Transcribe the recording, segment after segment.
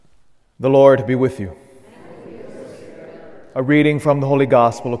The Lord be with you. A reading from the Holy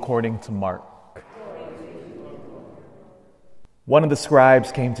Gospel according to Mark. One of the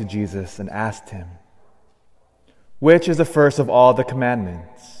scribes came to Jesus and asked him, "Which is the first of all the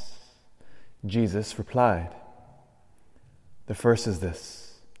commandments?" Jesus replied, "The first is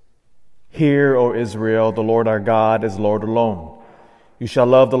this: Hear, O Israel, the Lord our God is Lord alone. You shall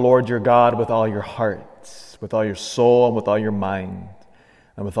love the Lord your God with all your heart, with all your soul, and with all your mind,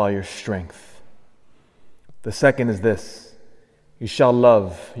 and with all your strength. The second is this: you shall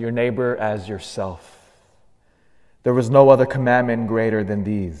love your neighbor as yourself. There was no other commandment greater than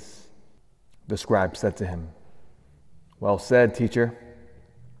these." The scribe said to him, "Well said, teacher.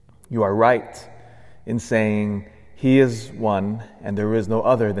 You are right in saying, He is one, and there is no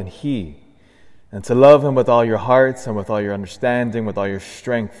other than He. And to love Him with all your hearts, and with all your understanding, with all your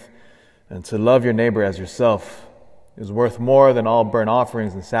strength, and to love your neighbor as yourself is worth more than all burnt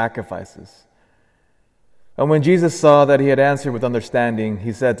offerings and sacrifices." And when Jesus saw that he had answered with understanding,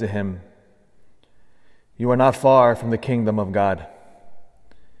 he said to him, "You are not far from the kingdom of God."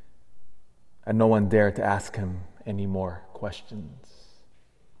 And no one dared to ask him any more questions.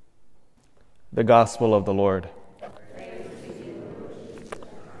 The Gospel of the Lord.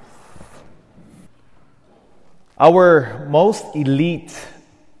 Our most elite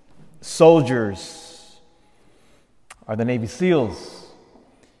soldiers are the Navy SEALs.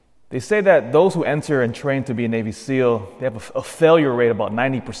 They say that those who enter and train to be a Navy SEAL, they have a failure rate of about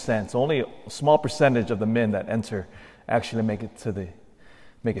 90%. So only a small percentage of the men that enter actually make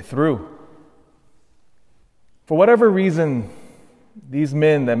it through. For whatever reason, these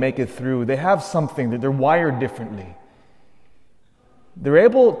men that make it through, they have something, that they're wired differently. They're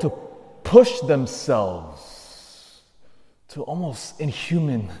able to push themselves to almost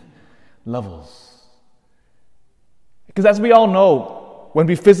inhuman levels. Because as we all know, when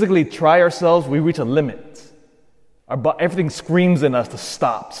we physically try ourselves, we reach a limit. Everything screams in us to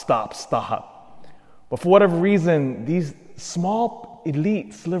stop, stop, stop. But for whatever reason, these small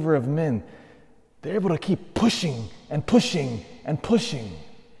elite sliver of men, they're able to keep pushing and pushing and pushing.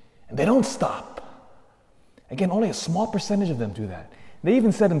 And they don't stop. Again, only a small percentage of them do that. They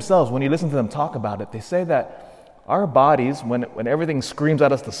even said themselves, when you listen to them talk about it, they say that our bodies, when everything screams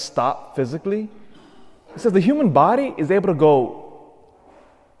at us to stop physically, it says the human body is able to go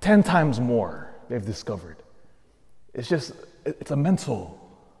 10 times more, they've discovered. It's a mental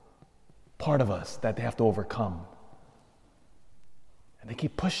part of us that they have to overcome. And they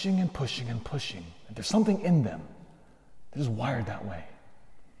keep pushing and pushing and pushing. And there's something in them. They're just wired that way.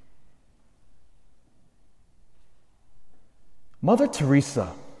 Mother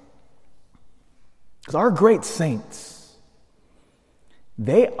Teresa, because our great saints,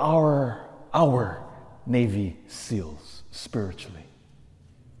 they are our Navy SEALs spiritually.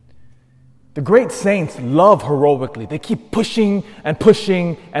 The great saints love heroically. They keep pushing and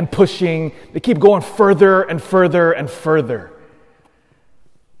pushing and pushing. They keep going further and further and further.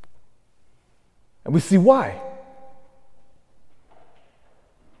 And we see why.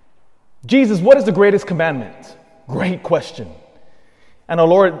 Jesus, what is the greatest commandment? Great question. And our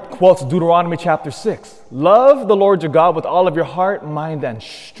Lord quotes Deuteronomy chapter 6. Love the Lord your God with all of your heart, mind, and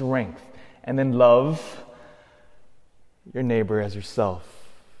strength. And then love your neighbor as yourself.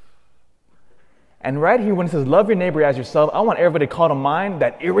 And right here when it says love your neighbor as yourself, I want everybody to call to mind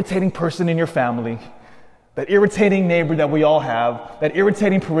that irritating person in your family, that irritating neighbor that we all have, that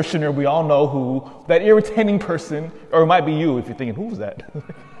irritating parishioner we all know who, that irritating person, or it might be you if you're thinking, who's that?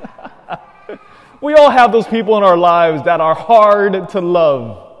 We all have those people in our lives that are hard to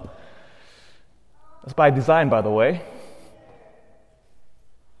love. That's by design, by the way.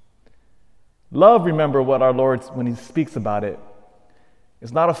 Love, remember what our Lord, when He speaks about it,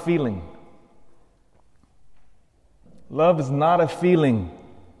 is not a feeling. Love is not a feeling.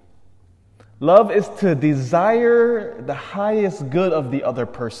 Love is to desire the highest good of the other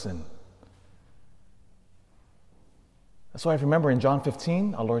person. That's why, if you remember in John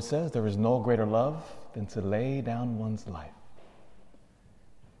 15, our Lord says, there is no greater love than to lay down one's life.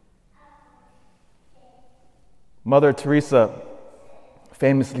 Mother Teresa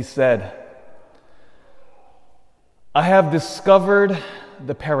famously said, "I have discovered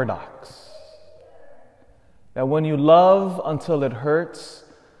the paradox that when you love until it hurts,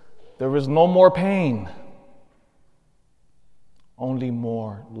 there is no more pain, only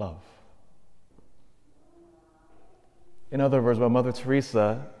more love." In other words, what Mother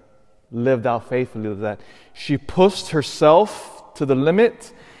Teresa lived out faithfully was that she pushed herself to the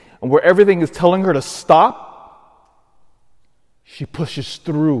limit, and where everything is telling her to stop, she pushes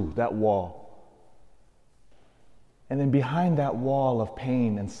through that wall. And then behind that wall of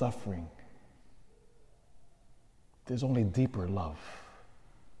pain and suffering, there's only deeper love.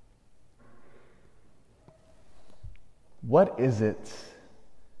 What is it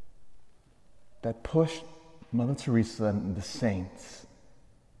that pushed Mother Teresa and the saints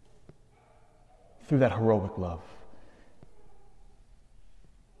through that heroic love?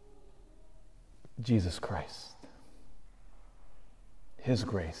 Jesus Christ. His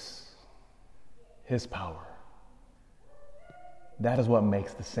grace. His power. That is what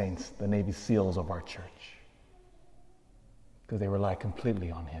makes the saints the Navy SEALs of our church. Because they rely completely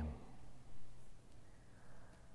on Him.